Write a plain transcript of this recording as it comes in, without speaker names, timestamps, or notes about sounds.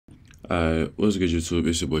Alright, what's good YouTube?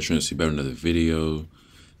 It's your boy TrentC back with another video.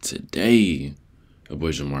 Today, my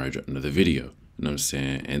boy Jamari dropped another video. You know what I'm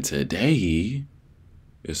saying? And today,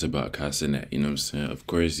 it's about Cenat. You know what I'm saying? Of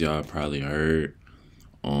course, y'all probably heard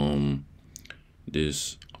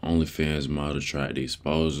this Onlyfans model tried to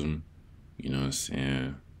expose him. You know what I'm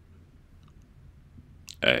saying?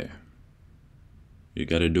 Hey, you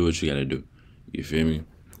gotta do what you gotta do. You feel me?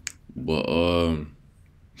 But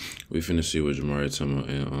we finna see what Jamari talking about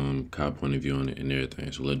and Kyle point of view on it and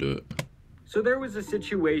everything. So let's do it. So there was a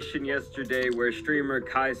situation yesterday where streamer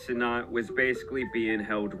Cenat was basically being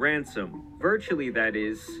held ransom, virtually that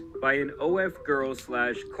is, by an OF girl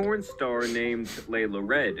 / corn star named Layla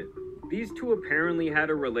Red. These two apparently had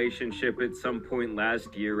a relationship at some point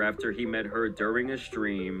last year after he met her during a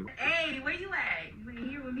stream. Hey, where you at? You in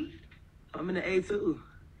here with me? I'm in the A2.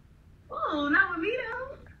 Oh, not with me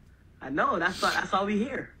though. I know, that's all we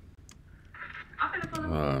hear.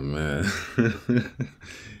 Oh man.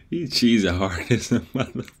 He cheesing hard as a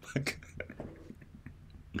motherfucker.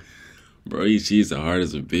 Bro, he cheesing hard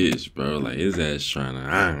as a bitch, bro. Like, his ass trying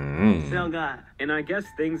to... Tell God. And I guess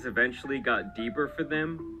things eventually got deeper for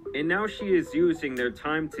them. And now she is using their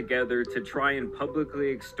time together to try and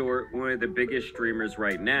publicly extort one of the biggest streamers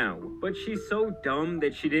right now. But she's so dumb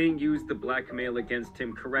that she didn't use the blackmail against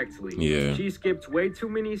him correctly. Yeah. She skipped way too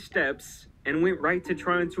many steps and went right to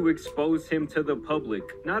trying to expose him to the public.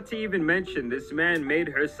 Not to even mention, this man made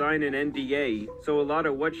her sign an NDA, so a lot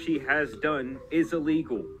of what she has done is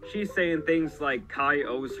illegal. She's saying things like Kai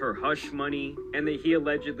owes her hush money, and that he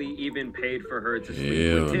allegedly even paid for her to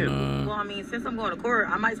sleep with him. Nah. Well, I mean, since I'm going to court,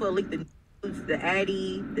 I might as well leak the news, the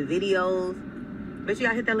Addy, the videos. Bet you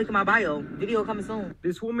I hit that link in my bio. Video coming soon.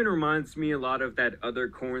 This woman reminds me a lot of that other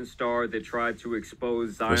corn star that tried to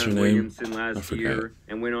expose What's her Zion name? Williamson I last forgot. year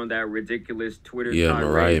and went on that ridiculous Twitter Yeah, tirade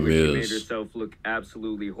Mariah where she made Mills. herself look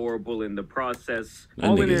absolutely horrible in the process, That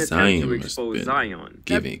all in an nigga attempt Zion to must expose been Zion.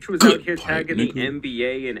 giving That bitch was good out here pipe, tagging the nigga.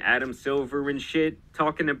 NBA and Adam Silver and shit,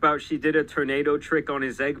 talking about she did a tornado trick on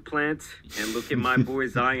his eggplant, and look at my boy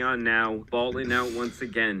Zion now, balling out once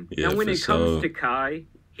again. Yeah, now when for it comes sure. to Kai,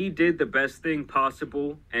 he did the best thing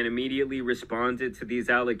possible and immediately responded to these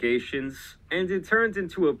allegations, and it turned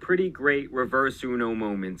into a pretty great reverse Uno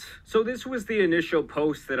moment. So this was the initial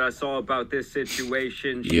post that I saw about this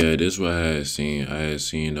situation. Yeah, this is what I had seen. I had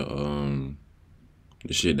seen the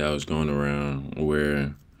shit that was going around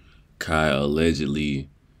where Kai allegedly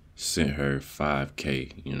sent her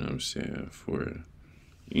 $5K, you know what I'm saying, for,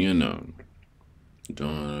 you know,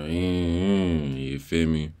 doing, you feel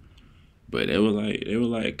me? But they were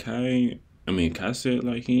like, Kai said,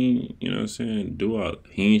 like, he, you know what I'm saying,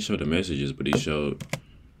 he ain't show the messages, but he showed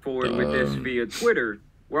Forward with this via Twitter,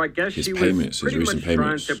 where I guess his she payments, was his pretty recent much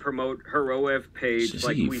payments. trying to promote her OF page Shit,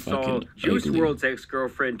 like he we saw fucking Juice ugly. WRLD's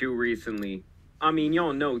ex-girlfriend do recently. I mean,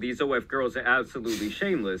 y'all know these OF girls are absolutely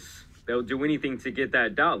shameless. They'll do anything to get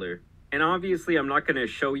that dollar. And obviously, I'm not going to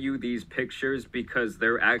show you these pictures because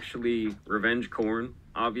they're actually revenge corn,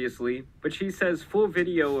 obviously. But she says, full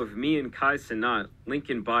video of me and Cenat, link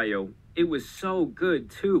in bio. It was so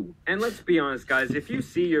good, too. And let's be honest, guys, if you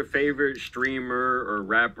see your favorite streamer or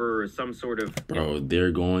rapper or some sort of... Bro,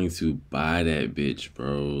 they're going to buy that bitch,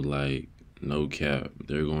 bro. Like, no cap.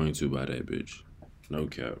 They're going to buy that bitch. No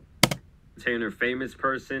cap. entertainer, famous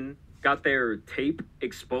person, got their tape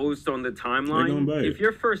exposed on the gonna timeline. buy it. If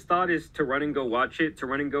your first thought is to run and go watch it, to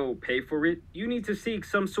run and go pay for it, you need to seek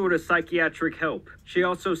some sort of psychiatric help. She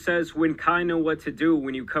also says, when Kai know what to do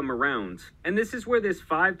when you come around. And this is where this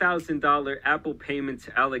 $5,000 Apple payments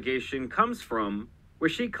allegation comes from, where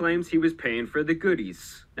she claims he was paying for the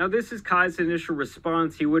goodies. Now, this is Kai's initial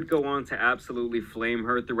response. He would go on to absolutely flame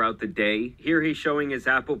her throughout the day. Here he's showing his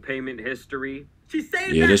Apple payment history. She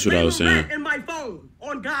saved Yeah, that that's what I was Layla Red saying. in my phone.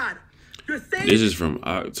 On God. You're saving This is from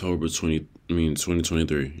October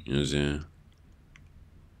 2023, you know what I'm saying?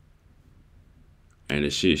 And the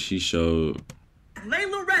shit she showed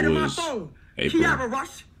Layla Red in my was phone. April. Kiara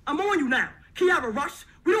Rush. I'm on you now. Kiara Rush.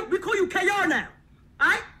 We call you KR now.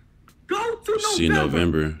 Alright? Go to November. see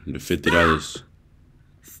November, the $50.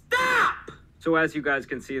 Stop! So as you guys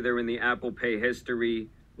can see there in the Apple Pay history,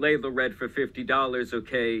 Layla Red for $50,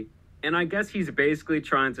 okay? And I guess he's basically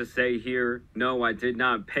trying to say here, no, I did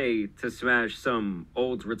not pay to smash some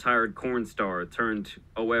old retired corn star turned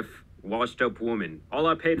OF washed up woman. All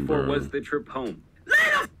I paid for Bro. Uh-huh. was the trip home.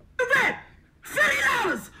 Layla Red!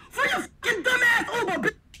 $50 for your fucking dumbass Uber,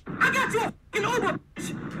 bitch! I got you a fucking Uber,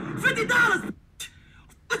 bitch! $50, bitch!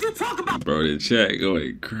 What you talk about? Bro, the chat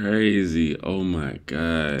going crazy. Oh my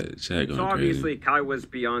god. Chat going So obviously, crazy. Kai was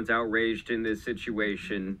beyond outraged in this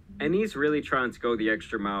situation, and he's really trying to go the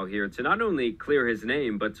extra mile here to not only clear his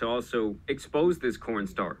name, but to also expose this corn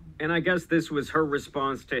star. And I guess this was her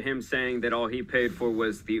response to him saying that all he paid for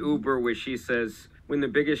was the Uber, which she says, when the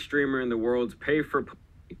biggest streamer in the world pay for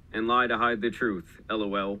and lie to hide the truth,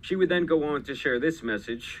 lol. She would then go on to share this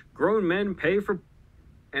message: grown men pay for.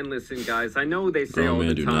 And listen, guys, I know they say Grown all men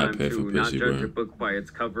the do not time pay to for not pussy, judge bro. a book by its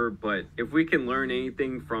cover, but if we can learn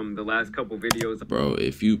anything from the last couple videos, Bro,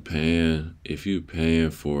 if you paying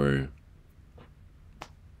for, you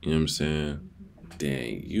know what I'm saying?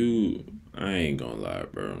 Then I ain't gonna lie,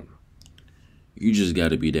 bro. You just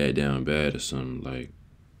gotta be that down bad or something, like,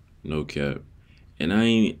 no cap. And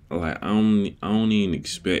I don't even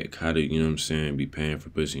expect how to, you know what I'm saying, be paying for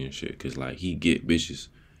pussy and shit. Cause like he get bitches.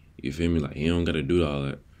 You feel me? Like he don't gotta do all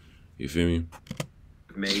that. You feel me?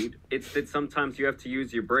 made, it's that sometimes you have to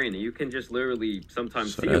use your brain, and you can just literally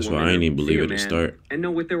sometimes So see that's a why woman, I ain't even see believe a it to man, start. and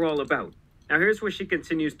know what they're all about. Now here's where she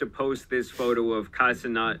continues to post this photo of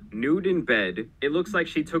Cenat nude in bed. It looks like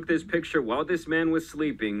she took this picture while this man was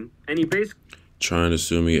sleeping, and he basically Trying to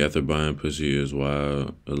sue me after buying pussy is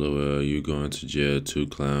wild. LOL, you going to jail too,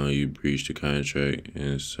 clown. You breached the contract,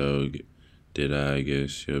 and so did I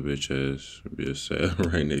guess your bitch ass be a sale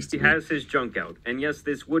right next to he me. has his junk out. And yes,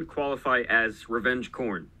 this would qualify as revenge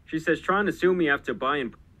corn. She says trying to sue me after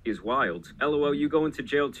buying is wild. LOL, you going to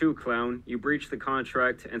jail too, clown. You breached the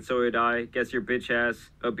contract, and so did I. Guess your bitch ass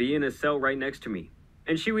be in a cell right next to me.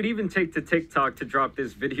 And she would even take to TikTok to drop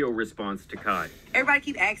this video response to Kai. Everybody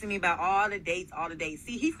keep asking me about all the dates.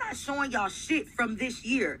 See, he's not showing y'all shit from this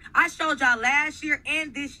year. I showed y'all last year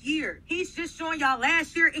and this year. He's just showing y'all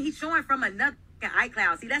last year, and he's showing from another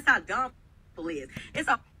iCloud. See, that's how dumb people is. It's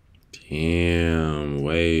a Damn,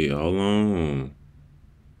 wait, hold on.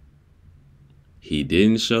 He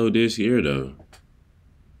didn't show this year though.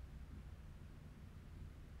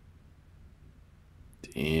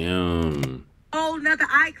 Damn. whole nother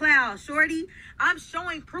iCloud, shorty. I'm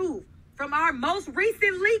showing proof from our most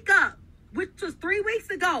recent leak up, which was 3 weeks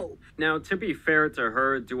ago. Now, to be fair to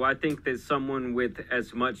her, do I think that someone with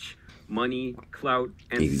as much money, clout,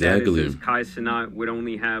 and Exactly. status as Kai Cenat would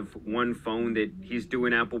only have one phone that he's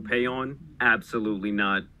doing Apple Pay on? Absolutely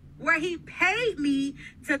not. Where he paid me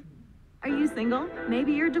to Are you single?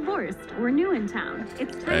 Maybe you're divorced or new in town.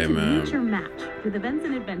 It's time Hey, to man. meet your match with Events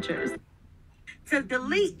and Adventures.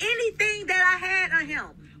 delete anything that I had on him,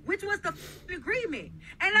 which was the agreement.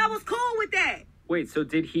 And I was cool with that. Wait, so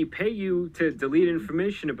did he pay you to delete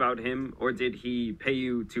information about him, or did he pay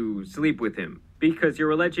you to sleep with him? Because you're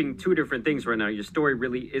alleging two different things right now. Your story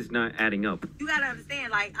really is not adding up. You gotta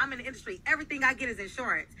understand, like, I'm in the industry. Everything I get is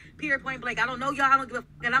insurance. Period, point blank. I don't know y'all. I don't give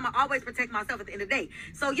a and I'ma always protect myself at the end of the day.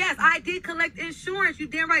 So yes, I did collect insurance. You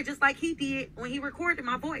damn right, just like he did when he recorded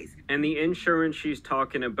my voice. And the insurance she's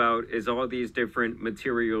talking about is all these different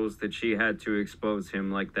materials that she had to expose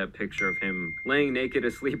him, like that picture of him laying naked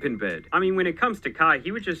asleep in bed. I mean, when it comes to Kai,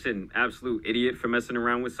 he was just an absolute idiot for messing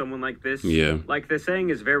around with someone like this. Yeah. Like the saying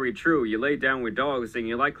is very true. You lay down with dogs and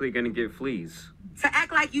you're likely gonna get fleas. To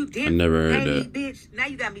act like you didn't never heard pay me, that. bitch. Now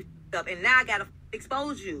you got me up, and now I gotta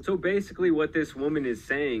expose you. So basically what this woman is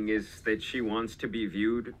saying is that she wants to be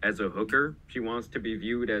viewed as a hooker. She wants to be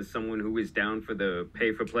viewed as someone who is down for the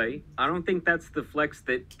pay for play. I don't think that's the flex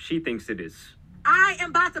that she thinks it is. I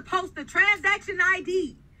am about to post the transaction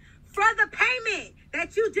ID for the payment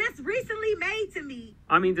that you just recently made to me.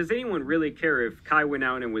 I mean, does anyone really care if Kai went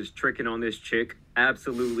out and was tricking on this chick?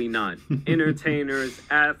 Absolutely not. Entertainers,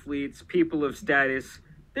 athletes, people of status,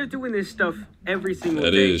 they're doing this stuff every single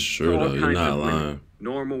That day. is true, to all though. You're kinds not of women. lying.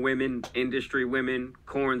 Normal women, industry women,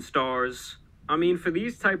 corn stars. I mean, for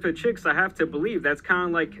these type of chicks, I have to believe that's kind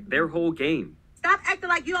of like their whole game. Stop acting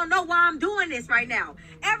like you don't know why I'm doing this right now.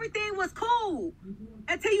 Everything was cool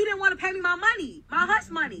until you didn't want to pay me my money, my hush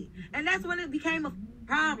money. And that's when it became a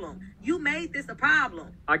problem. You made this a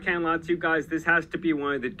problem. I can't lie to you guys, this has to be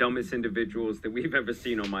one of the dumbest individuals that we've ever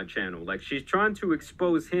seen on my channel. Like, she's trying to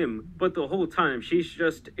expose him, but the whole time she's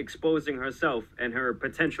just exposing herself and her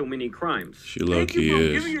potential many crimes. She Thank low-key you for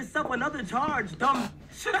is. giving yourself another charge, dumb.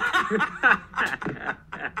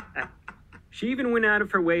 She even went out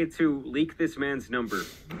of her way to leak this man's number.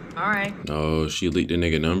 All right, Oh, she leaked the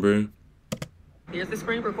nigga number? here's the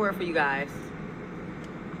screen record for you guys.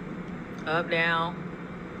 Up, down,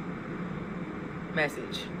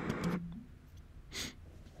 message.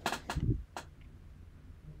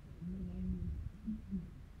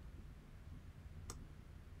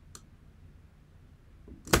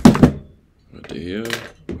 What the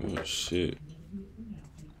hell? Oh, shit.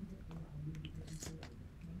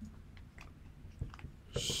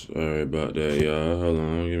 Sorry about that, y'all. Hold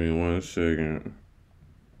on, give me 1 second.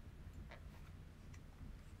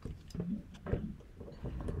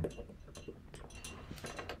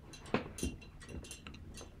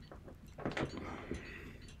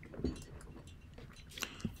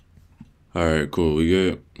 All right, cool. We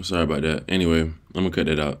good? Sorry about that. Anyway, I'm gonna cut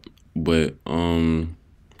that out. But I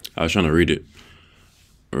was trying to read it.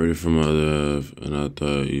 I read it from other, and I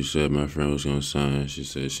thought you said my friend was gonna sign. She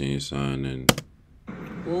said she ain't signed, and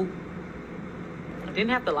Well, I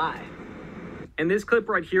didn't have to lie. And this clip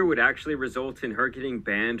right here would actually result in her getting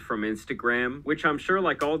banned from Instagram, which I'm sure,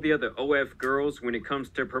 like all the other OF girls, when it comes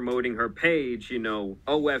to promoting her page, you know,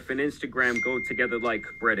 OF and Instagram go together like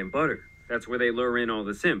bread and butter. That's where they lure in all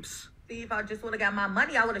the simps. See, if I just would have got my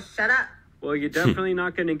money, I would have shut up. Well, you're definitely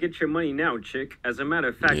not going to get your money now, chick. As a matter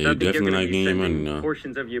of fact, Yeah, I think you're definitely going not to be getting your money sending now.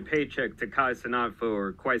 portions of your paycheck to Kai Cenat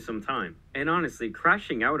for quite some time. And honestly,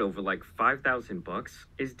 crashing out over like $5,000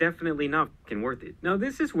 is definitely not fucking worth it. Now,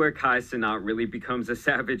 this is where Kai Cenat really becomes a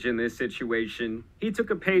savage in this situation. He took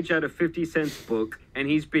a page out of 50 Cent's book, and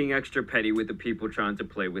he's being extra petty with the people trying to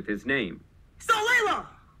play with his name. So, Layla,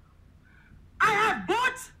 I have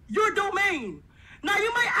bought your domain. Now,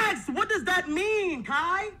 you might ask, what does that mean,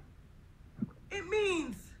 Kai? It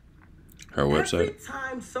means her every website.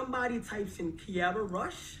 time somebody types in Kiara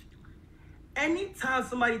Rush, anytime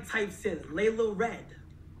somebody types in Layla Red,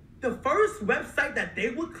 the first website that they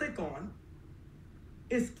would click on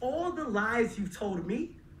is all the lies you've told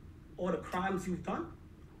me, all the crimes you've done,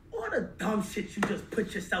 all the dumb shit you just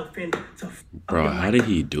put yourself in to Bro, how did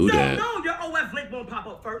he do that? No, your OF link won't pop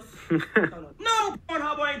up first. No,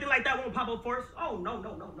 Pornhub or anything like that won't pop up first. Oh, no.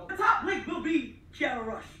 The top link will be Kiara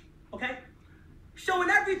Rush, okay? Showing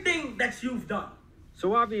everything that you've done.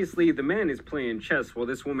 So obviously, the man is playing chess while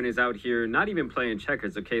this woman is out here not even playing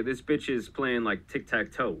checkers, okay? This bitch is playing like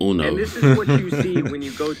tic-tac-toe. Uno. And this is what you see when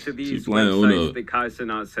you go to these playing websites Uno. that Kai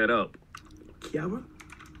Cenat set up.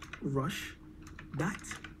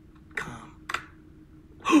 KiaraRush.com.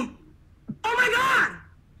 Oh my God!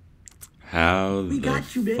 How We the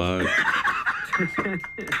got you, bitch. fuck?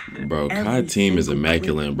 Bro, Kai team is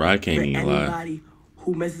immaculate, bro. I can't even lie. Anybody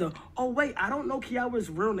who messes up. Oh wait, I don't know Kiara's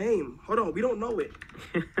real name. Hold on, we don't know it.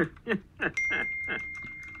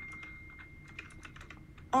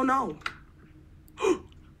 Oh no.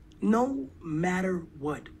 No matter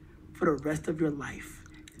what, for the rest of your life,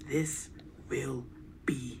 this will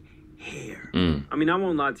be hair. I mean, I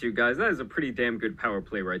won't lie to you guys. That is a pretty damn good power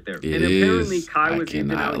play right there. It and apparently is. Kai I was even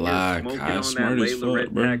cannot out lie. here smoking Kai's on that smart as Layla fuck,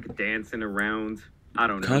 Red bro. pack, dancing around. I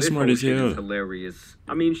don't know. Kai's This smart whole as shit hell. is hilarious.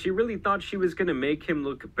 I mean, she really thought she was gonna make him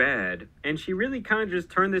look bad, and she really kind of just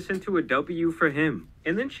turned this into a W for him.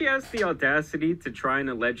 And then she has the audacity to try and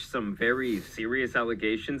allege some very serious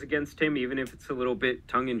allegations against him, even if it's a little bit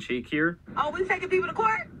tongue-in-cheek here. Oh, we taking people to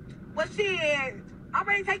court? Well, shit, I'm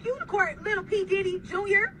ready to take you to court, little P. Diddy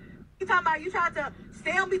Jr. You talking about you tried to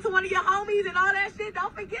sell me to one of your homies and all that shit?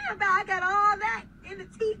 Don't forget about I got all that in the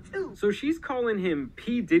teeth, too. So she's calling him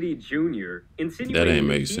P. Diddy Jr., insinuating That ain't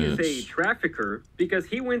make he is a sense. trafficker because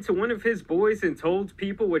he went to one of his boys and told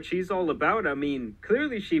people what she's all about. I mean,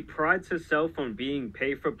 clearly she prides herself on being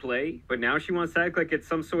pay-for-play, but now she wants to act like it's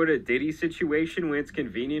some sort of Diddy situation when it's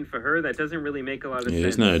convenient for her. That doesn't really make a lot of Yeah,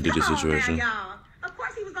 sense. it's not a Diddy Come on situation. now, y'all. Of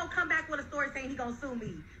course he was gonna come back with a story saying he gonna sue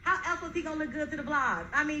me. How else was he gonna look good to the blog?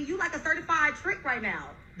 I mean, you like a certified trick right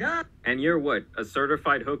now. Duh. And you're what, a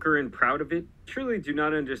certified hooker and proud of it? Truly do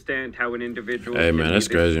not understand how an individual Hey, can man, be that's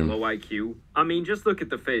this crazy. low IQ. I mean, just look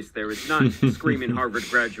at the face there. It's not screaming Harvard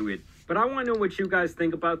graduate. But I want to know what you guys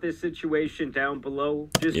think about this situation down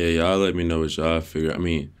below. Just Yeah, y'all let me know what y'all figure. I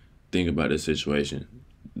mean, think about this situation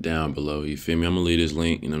down below. You feel me? I'm gonna leave this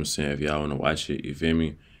link. You know what I'm saying? If y'all want to watch it, you feel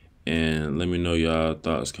me? And let me know y'all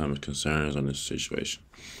thoughts, comments, concerns on this situation.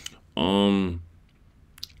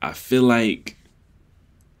 I feel like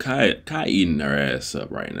Kai eating her ass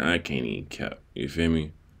up right now. I can't even cap. You feel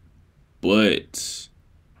me? But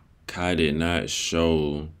Kai did not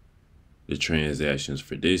show the transactions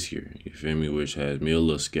for this year. You feel me? Which has me a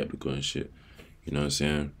little skeptical and shit. You know what I'm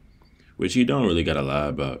saying? Which you don't really gotta lie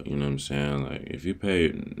about. You know what I'm saying? Like if you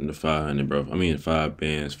paid the 500, bro. I mean 5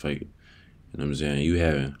 bands, fake it. You know what I'm saying? You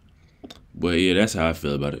haven't. But yeah, that's how I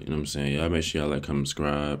feel about it. You know what I'm saying? Y'all make sure y'all like, comment,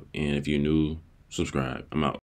 subscribe. And if you're new, subscribe. I'm out.